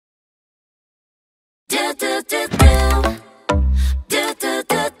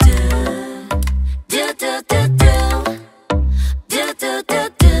I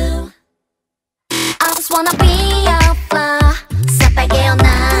just wanna be a flower 새빨개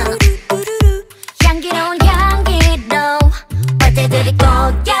연한 향기로운 향기로 빨대들이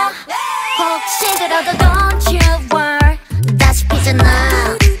거야 혹시 들어도 don't you worry 다시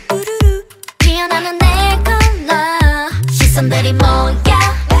피잖아 피어나는 내 컬러 시선들이 모여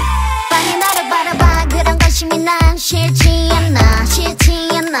빨리 나를 바라봐 그런 관심이 난 싫지 않아 싫지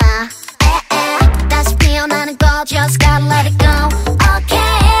않아 다시 피어나는 거 just gotta let it go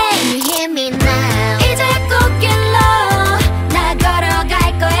okay you hear me now 이제 꽃길로 나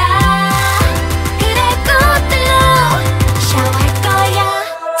걸어갈 거야 그래 꽃들로 샤워할 거야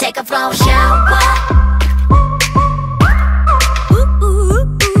take a flow shower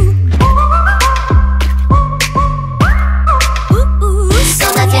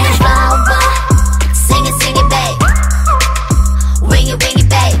쏟아지는 flower sing it babe wing it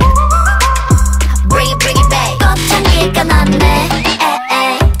babe bring it babe 꽃향기가 났네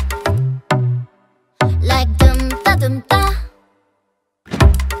like 둠따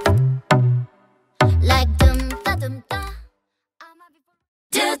like 둠따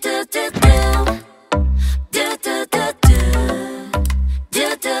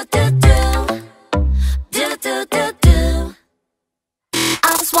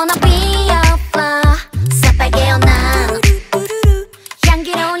I just wanna be a flower 새빨개 연한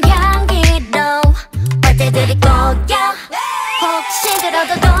향기로운 향기로 빨대들이 거야 혹시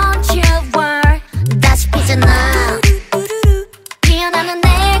들어도 don't you worry 다시 피잖아 피어나는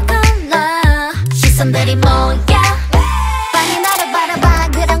내 컬러 시선들이 모여 빨리 나를 바라봐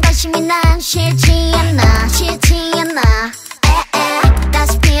그런 관심이 난 싫지 않아 싫지 않아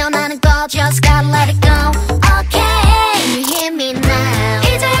다시 피어나는 거 just gotta let it go okay you hear me now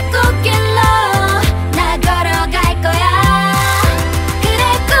이제 꽃길로 나 걸어갈 거야 그래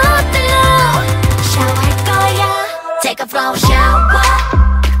꽃들로 샤워할 거야 take a flow shower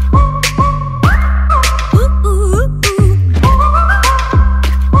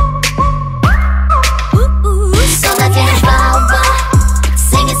쏟아지는 flower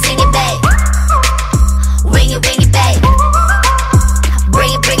sing it babe wing it babe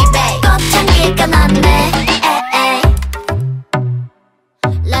bring it babe 꽃향기가 났네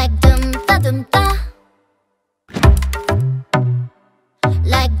like 둠따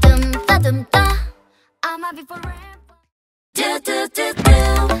like 둠따 I'ma be forever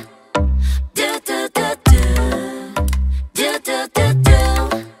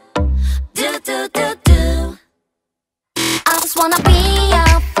I just wanna be a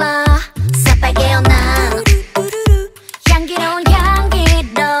flower 새빨개 연한 향기로운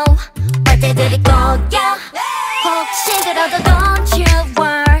향기로 빨대들이 거야 혹시 들어도 don't you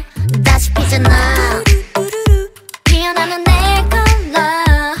worry 다시 피잖아 피어나는 내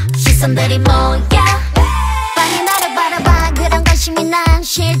컬러 시선들이 모여 빨리 나를 바라봐 그런 관심이 난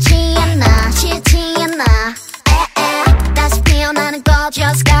싫지 않아 싫지 않아 다시 피어나는 거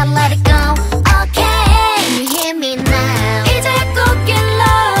just gotta let it go okay you hear me now 이제 꽃길로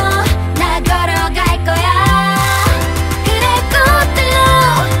나 걸어갈 거야 그래 꽃들로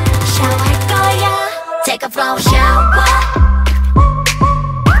샤워할 거야 take a flow shower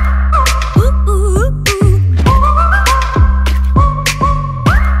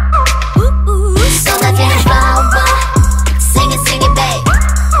쏟아지는 flower sing it babe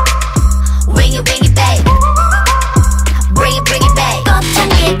wing it babe bring it babe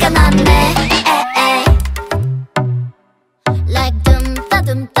꽃향기가 났네 like 둠따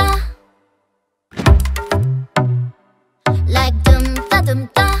like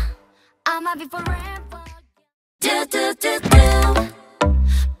둠따 I'ma be forever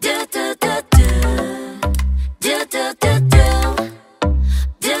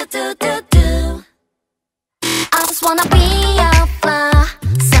I just wanna be a flower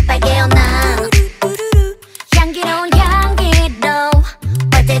새빨개 연한 향기로운 향기로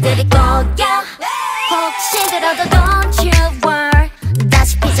빨대들이 거야 혹시 들어도 don't you worry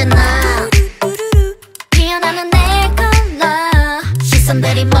다시 피잖아 피어나는 내 컬러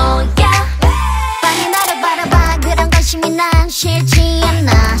시선들이 모여 빨리 나를 바라봐 그런 관심이 난 싫지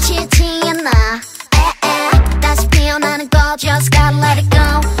않아 싫지 않아 다시 피어나는 거 just gotta let it go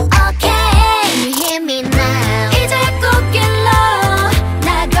okay you hear me now 이제 꽃길로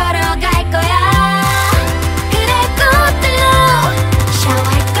나 걸어갈 거야 그래 꽃들로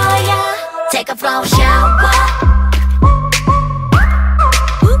샤워할 거야 take a flow shower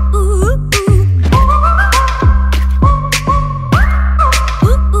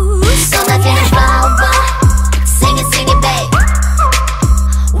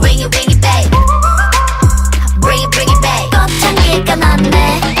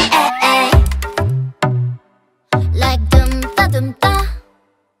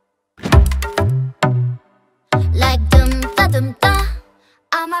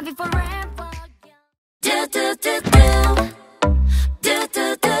I'ma be forever young. Do do do do. Do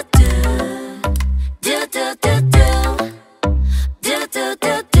do do do. Do do do do. Do do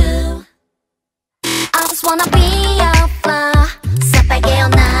do do. I just wanna be a flower. 새빨개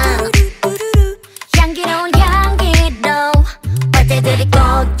연한 향기로운 향기로 빨대들이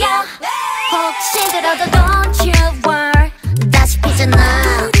거야. 혹시 들어도 don't you worry. 다시 피잖아.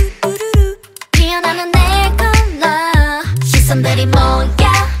 피어나는 내 컬러. 시선들이 모여.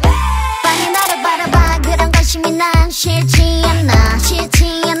 빨리 나를 바라봐. 그런 관심이 난 싫지 않아.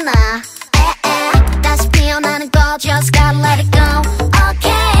 싫지 않아. 다시 피어나는 거 just gotta let it go.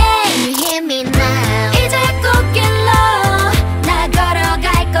 Okay, you hear me now. 이제 꽃길로 나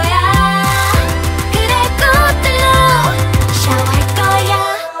걸어갈 거야. 그래 꽃들로 샤워할 거야.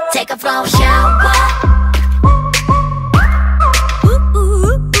 Take a flow shower.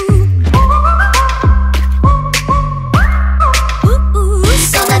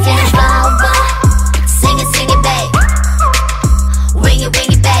 쏟아지는 flower. Sing it, sing it, babe. Wing it,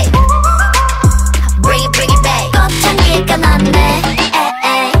 babe. Bring it, babe. 꽃향기가 났네.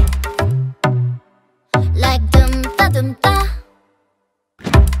 Like 둠따.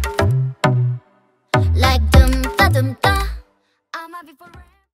 Like 둠따. I'ma be forever.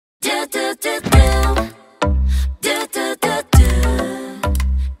 Do do do do. Do do do do.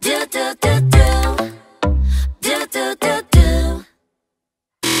 Do do do do. Do do do do.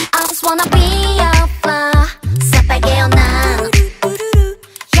 I just wanna be a flower. 새빨개 연한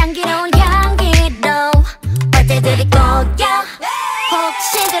향기로운 향기로 빨대들이 거야.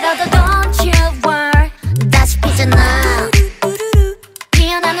 혹시 들어도 don't you worry. 다시 피잖아.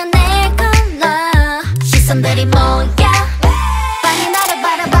 피어나는 내 컬러. 시선들이 모여. 빨리 나를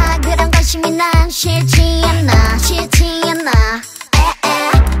바라봐. 그런 관심이 난 싫지 않아. 싫지 않아.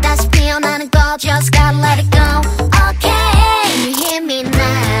 다시 피어나는 거 just gotta let it go. Okay, you hear me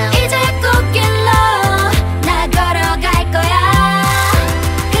now. 이제 꽃길로 나 걸어갈 거야.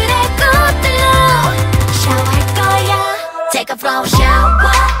 그래 꽃들로 샤워할 거야. Take a flow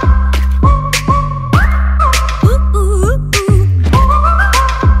shower.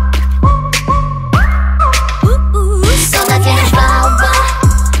 쏟아지는 flower.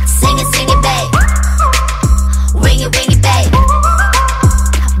 Sing it, babe. Wing it, babe.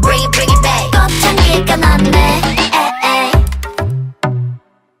 Bring it, babe. 꽃향기가 났네.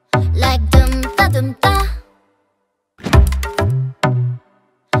 Like 둠따.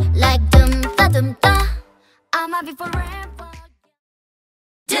 Like 둠따. I'ma be forever.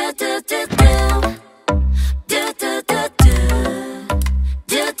 Do do do do. Do do do do.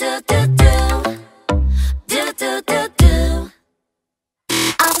 Do do do do. Do do do do.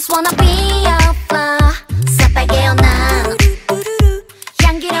 I just wanna be a flower. 새빨개 연한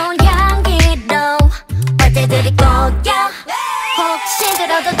향기로운 향기로 빨대들이 거야. 혹시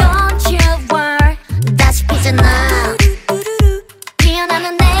들어도 don't you worry. 다시 피잖아.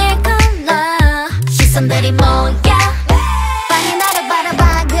 피어나는 내 컬러. 시선들이 모여. 빨리 나를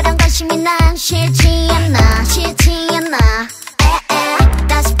바라봐. 그런 관심이 난 싫지 않아. 싫지 않아.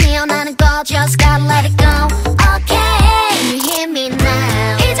 다시 피어나는 거 just gotta let it go. Okay, you hear me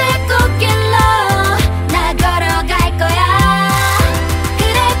now. 이제 꽃길로 나 걸어갈 거야.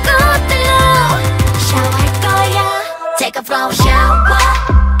 그래 꽃들로 샤워할 거야. Take a flow shower.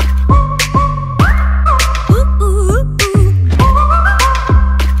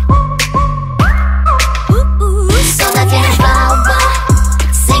 쏟아지는 flower.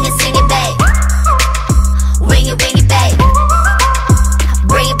 Sing it, babe. Wing it, babe.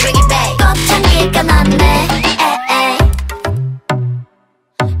 Bring it, babe. 꽃향기가 났네.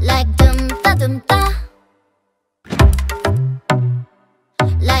 Like 둠따.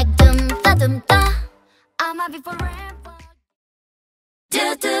 Like 둠따. I'ma be forever.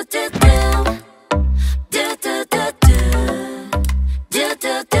 Do do do do. Do do do do. Do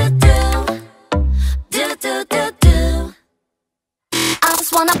do do do. Do do do do. I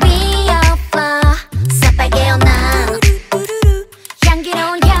just wanna be a flower. 새빨개 연한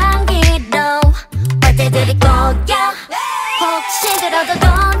향기로운 향기로 빨대들이 거야. 혹시 들어도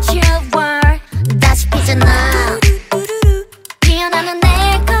don't you worry. 다시 피잖아. 피어나는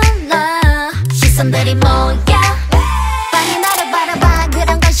내 컬러. 시선들이 모여. 빨리 나를 바라봐.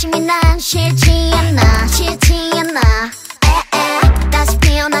 그런 관심이 난 싫지 않아. 싫지 않아. 다시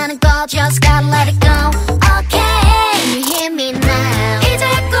피어나는 거 just gotta let it go. Okay, you hear me now. 이제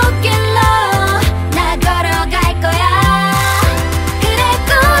꽃길로 나 걸어갈 거야. 그래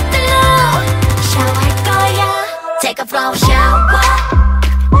꽃들로 샤워할 거야. Take a flow shower.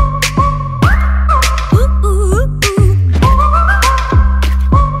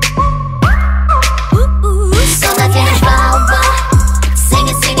 쏟아지는 flower. Sing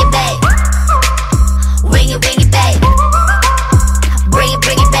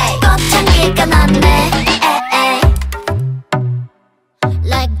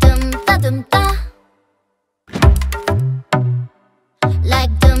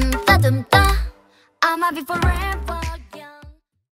love you forever.